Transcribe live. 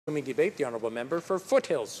Debate, the Honourable Member for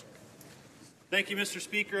Foothills. Thank you, Mr.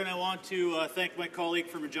 Speaker, and I want to thank my colleague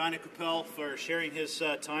from Regina Coppell for sharing his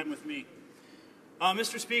time with me.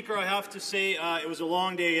 Mr. Speaker, I have to say it was a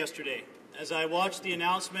long day yesterday. As I watched the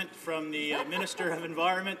announcement from the Minister of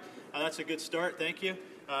Environment, that's a good start, thank you,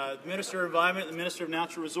 the Minister of Environment and the Minister of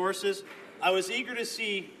Natural Resources, I was eager to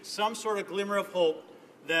see some sort of glimmer of hope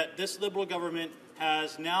that this Liberal government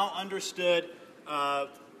has now understood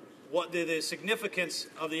what the significance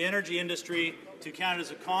of the energy industry to Canada's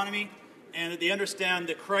economy, and that they understand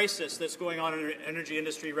the crisis that's going on in the energy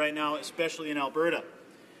industry right now, especially in Alberta.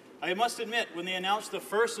 I must admit, when they announced the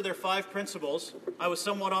first of their 5 principles, I was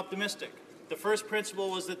somewhat optimistic. The first principle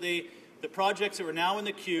was that the projects that were now in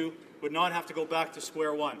the queue would not have to go back to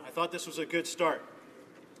square one. I thought this was a good start.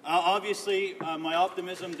 Obviously, my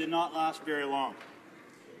optimism did not last very long.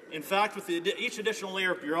 In fact, with each additional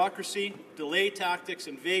layer of bureaucracy, delay tactics,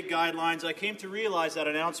 and vague guidelines, I came to realize that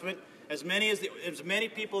announcement, as many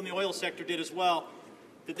people in the oil sector did as well,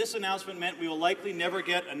 that this announcement meant we will likely never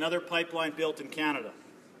get another pipeline built in Canada.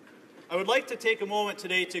 I would like to take a moment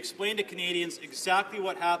today to explain to Canadians exactly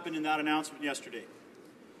what happened in that announcement yesterday.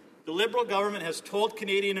 The Liberal government has told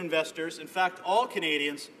Canadian investors, in fact all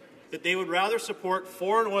Canadians, that they would rather support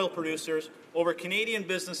foreign oil producers over Canadian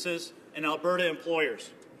businesses and Alberta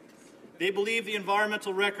employers. They believe the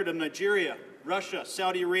environmental record of Nigeria, Russia,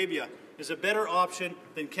 Saudi Arabia is a better option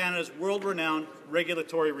than Canada's world-renowned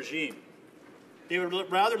regulatory regime. They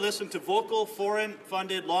would rather listen to vocal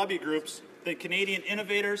foreign-funded lobby groups than Canadian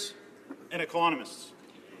innovators and economists.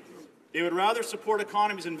 They would rather support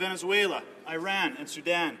economies in Venezuela, Iran, and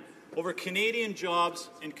Sudan over Canadian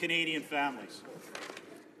jobs and Canadian families.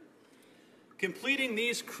 Completing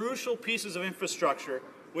these crucial pieces of infrastructure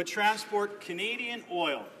would transport Canadian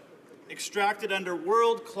oil extracted under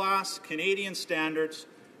world-class Canadian standards,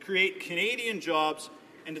 create Canadian jobs,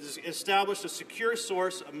 and establish a secure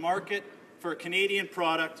source of market for a Canadian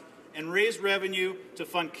product, and raise revenue to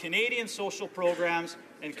fund Canadian social programs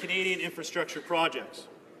and Canadian infrastructure projects.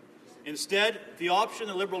 Instead, the option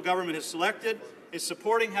the Liberal government has selected is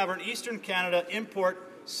supporting having Eastern Canada import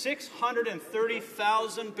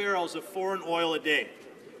 630,000 barrels of foreign oil a day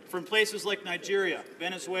from places like Nigeria,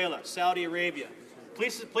 Venezuela, Saudi Arabia,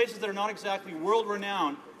 places that are not exactly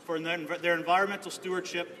world-renowned for their environmental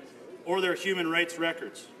stewardship or their human rights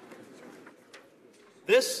records.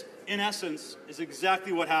 This, in essence, is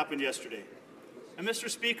exactly what happened yesterday. And Mr.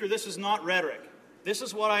 Speaker, this is not rhetoric. This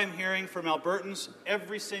is what I am hearing from Albertans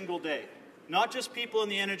every single day, not just people in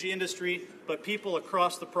the energy industry, but people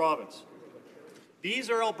across the province. These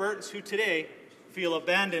are Albertans who today feel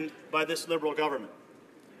abandoned by this Liberal government.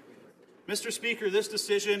 Mr. Speaker, this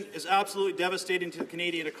decision is absolutely devastating to the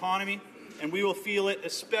Canadian economy, and we will feel it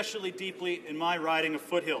especially deeply in my riding of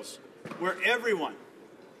Foothills, where everyone,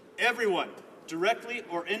 directly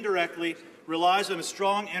or indirectly, relies on a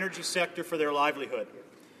strong energy sector for their livelihood.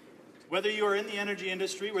 Whether you are in the energy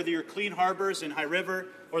industry, whether you're Clean Harbors in High River,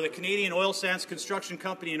 or the Canadian Oil Sands Construction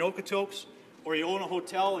Company in Okotoks, or you own a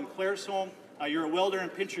hotel in Claresholm, you're a welder in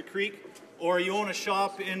Pincher Creek, or you own a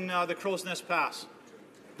shop in the Crow's Nest Pass.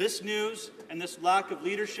 This news and this lack of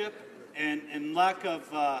leadership and lack of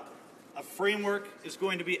a framework is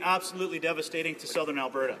going to be absolutely devastating to Southern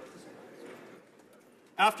Alberta.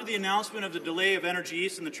 After the announcement of the delay of Energy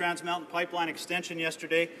East and the Trans Mountain Pipeline extension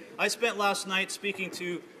yesterday, I spent last night speaking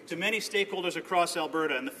to many stakeholders across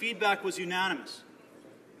Alberta, and the feedback was unanimous.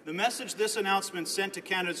 The message this announcement sent to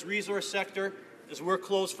Canada's resource sector is we're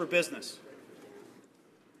closed for business.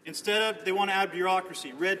 Instead, they want to add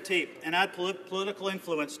bureaucracy, red tape, and add political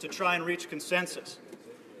influence to try and reach consensus.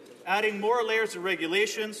 Adding more layers of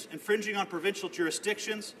regulations, infringing on provincial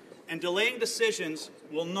jurisdictions, and delaying decisions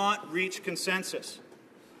will not reach consensus.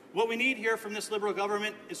 What we need here from this Liberal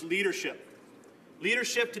government is leadership.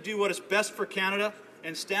 Leadership to do what is best for Canada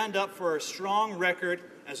and stand up for our strong record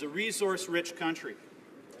as a resource-rich country.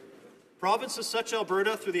 Provinces such as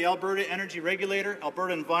Alberta, through the Alberta Energy Regulator,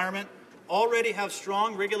 Alberta Environment, already have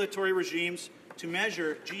strong regulatory regimes to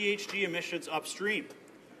measure GHG emissions upstream.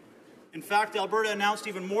 In fact, Alberta announced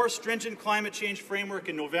even more stringent climate change framework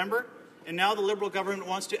in November, and now the Liberal government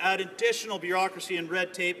wants to add additional bureaucracy and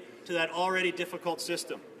red tape to that already difficult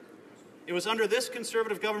system. It was under this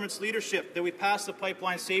Conservative government's leadership that we passed the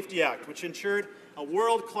Pipeline Safety Act, which ensured a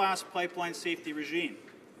world-class pipeline safety regime.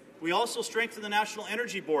 We also strengthened the National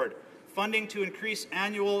Energy Board, funding to increase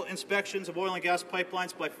annual inspections of oil and gas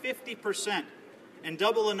pipelines by 50% and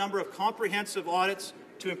double the number of comprehensive audits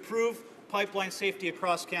to improve pipeline safety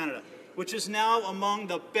across Canada, which is now among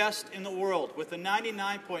the best in the world with a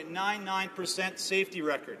 99.99% safety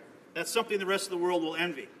record. That's something the rest of the world will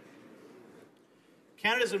envy.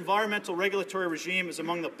 Canada's environmental regulatory regime is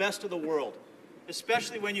among the best of the world,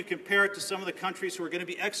 especially when you compare it to some of the countries who are going to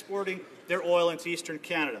be exporting their oil into Eastern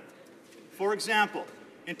Canada. For example,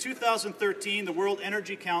 in 2013, the World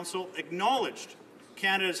Energy Council acknowledged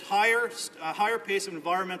Canada's higher pace of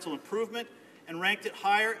environmental improvement and ranked it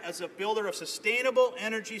higher as a builder of sustainable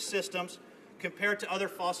energy systems compared to other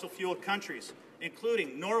fossil fuel countries,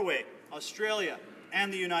 including Norway, Australia,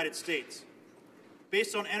 and the United States.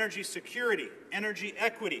 Based on energy security, energy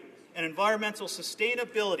equity, and environmental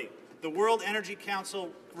sustainability, the World Energy Council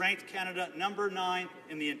ranked Canada number 9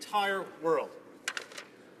 in the entire world.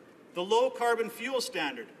 The Low Carbon Fuel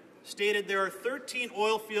Standard stated there are 13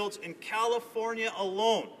 oil fields in California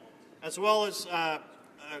alone, as well as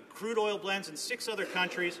crude oil blends in 6 other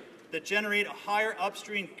countries that generate a higher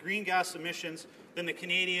upstream green gas emissions than the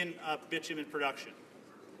Canadian bitumen production.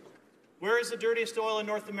 Where is the dirtiest oil in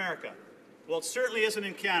North America? Well, it certainly isn't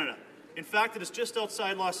in Canada. In fact, it is just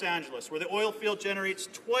outside Los Angeles, where the oil field generates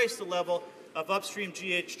twice the level of upstream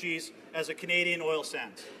GHGs as a Canadian oil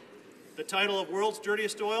sands. The title of World's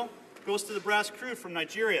Dirtiest Oil goes to the Brass Crude from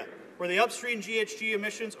Nigeria, where the upstream GHG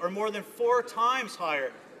emissions are more than 4 times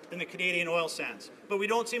higher than the Canadian oil sands. But we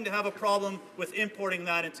don't seem to have a problem with importing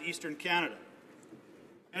that into Eastern Canada.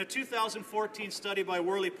 And a 2014 study by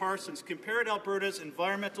Worley Parsons compared Alberta's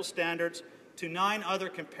environmental standards to 9 other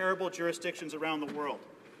comparable jurisdictions around the world.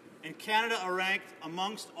 And Canada are ranked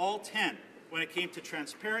amongst all 10 when it came to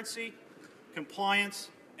transparency, compliance,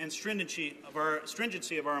 and stringency of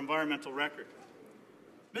our environmental record.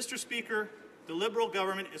 Mr. Speaker, the Liberal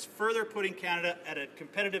government is further putting Canada at a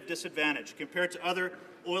competitive disadvantage compared to other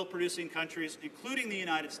oil-producing countries, including the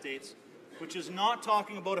United States, which is not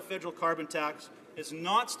talking about a federal carbon tax, is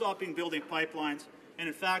not stopping building pipelines, and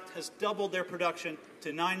in fact has doubled their production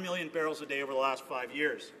to 9 million barrels a day over the last 5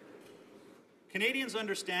 years. Canadians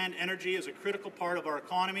understand energy is a critical part of our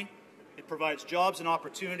economy. It provides jobs and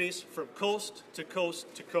opportunities from coast to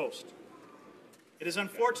coast to coast. It is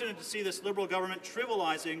unfortunate to see this Liberal government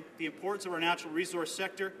trivializing the importance of our natural resource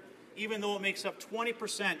sector, even though it makes up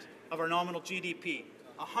 20% of our nominal GDP,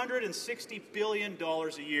 $160 billion a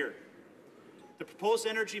year. The proposed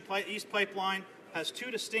Energy East pipeline has 2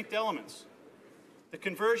 distinct elements. The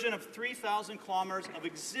conversion of 3,000 kilometers of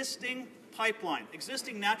existing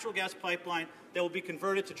natural gas pipeline that will be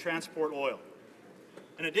converted to transport oil.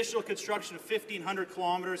 An additional construction of 1,500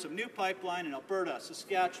 kilometers of new pipeline in Alberta,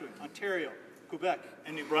 Saskatchewan, Ontario, Quebec,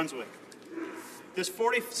 and New Brunswick. This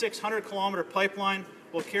 4,600-kilometer pipeline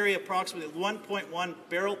will carry approximately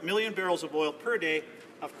 1.1 million barrels of oil per day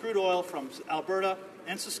of crude oil from Alberta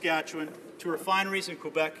and Saskatchewan to refineries in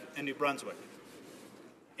Quebec and New Brunswick.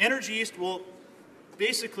 Energy East will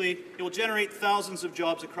generate thousands of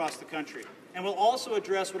jobs across the country and will also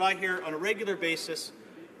address what I hear on a regular basis,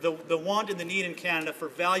 the want and the need in Canada for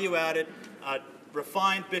value-added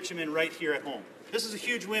refined bitumen right here at home. This is a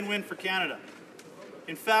huge win-win for Canada.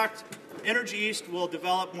 In fact, Energy East will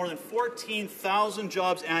develop more than 14,000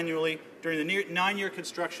 jobs annually during the 9-year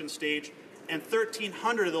construction stage, and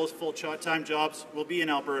 1,300 of those full-time jobs will be in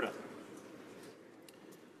Alberta.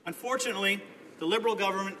 Unfortunately, the Liberal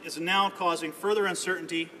government is now causing further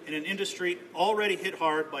uncertainty in an industry already hit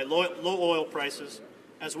hard by low oil prices,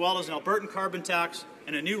 as well as an Albertan carbon tax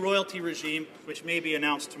and a new royalty regime which may be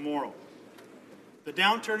announced tomorrow. The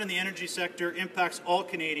downturn in the energy sector impacts all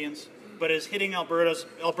Canadians, but is hitting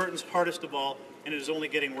Albertans hardest of all, and it is only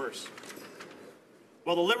getting worse.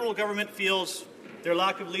 While the Liberal government feels their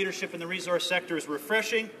lack of leadership in the resource sector is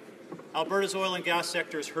refreshing, Alberta's oil and gas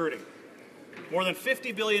sector is hurting. More than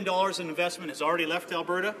 $50 billion in investment has already left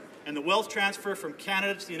Alberta, and the wealth transfer from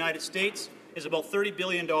Canada to the United States is about $30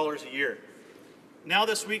 billion a year. Now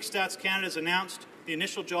this week, Stats Canada has announced the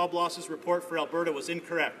initial job losses report for Alberta was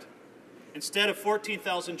incorrect. Instead of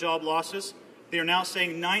 14,000 job losses, they are now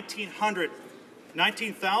saying 19,000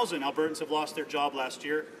 Albertans have lost their job last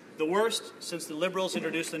year, the worst since the Liberals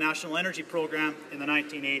introduced the National Energy Program in the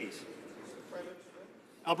 1980s.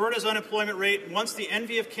 Alberta's unemployment rate, once the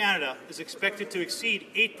envy of Canada, is expected to exceed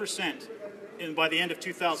 8% by the end of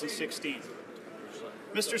 2016.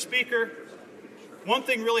 Mr. Speaker, one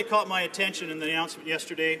thing really caught my attention in the announcement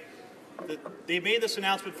yesterday. They made this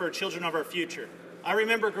announcement for children of our future. I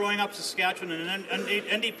remember growing up in Saskatchewan in an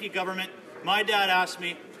NDP government, my dad asked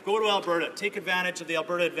me, go to Alberta, take advantage of the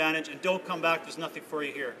Alberta advantage, and don't come back, there's nothing for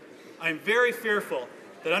you here. I'm very fearful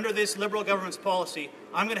that under this Liberal government's policy,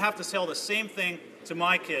 I'm going to have to tell the same thing to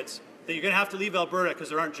my kids, that you're going to have to leave Alberta because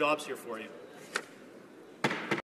there aren't jobs here for you.